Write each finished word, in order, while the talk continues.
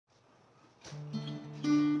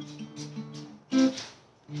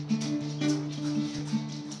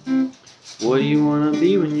What do you wanna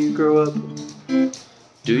be when you grow up?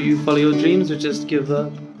 Do you follow your dreams or just give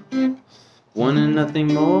up? Wanting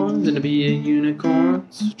nothing more than to be a unicorn,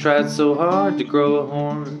 so tried so hard to grow a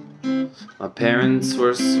horn. My parents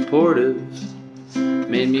were supportive,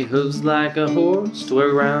 made me hooves like a horse to wear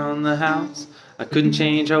around the house. I couldn't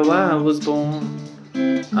change how I was born.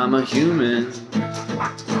 I'm a human,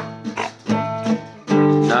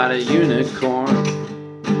 not a unicorn.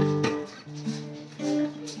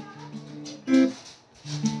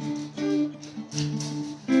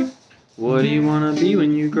 What do you wanna be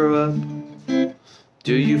when you grow up?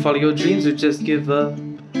 Do you follow your dreams or just give up?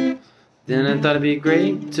 Then I thought it'd be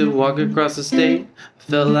great to walk across the state. I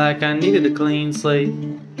felt like I needed a clean slate.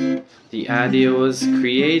 The idea was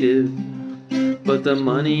creative, but the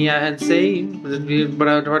money I had saved was but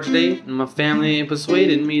I watched date, and my family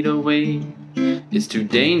persuaded me to wait. It's too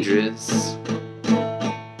dangerous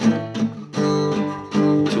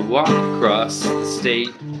to walk across the state.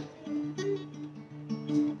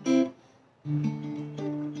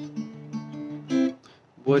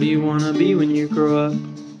 What do you wanna be when you grow up?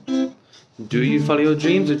 Do you follow your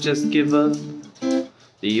dreams or just give up?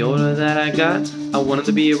 The older that I got, I wanted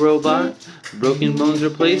to be a robot. Broken bones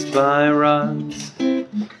replaced by rods.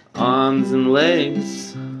 Arms and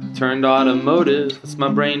legs turned automotive. As my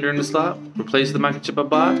brain turned to slop. Replaced the microchip I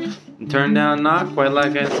bought. And turned down not quite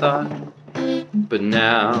like I thought. But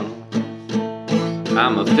now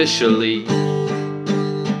I'm officially a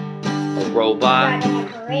robot.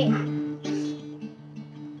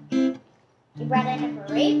 You brought in a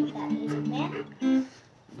parade with that music, man.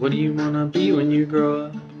 What do you wanna be when you grow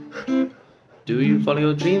up? Do you follow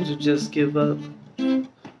your dreams or just give up?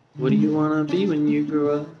 What do you wanna be when you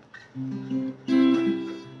grow up? I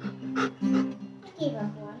gave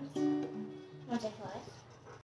up once or twice.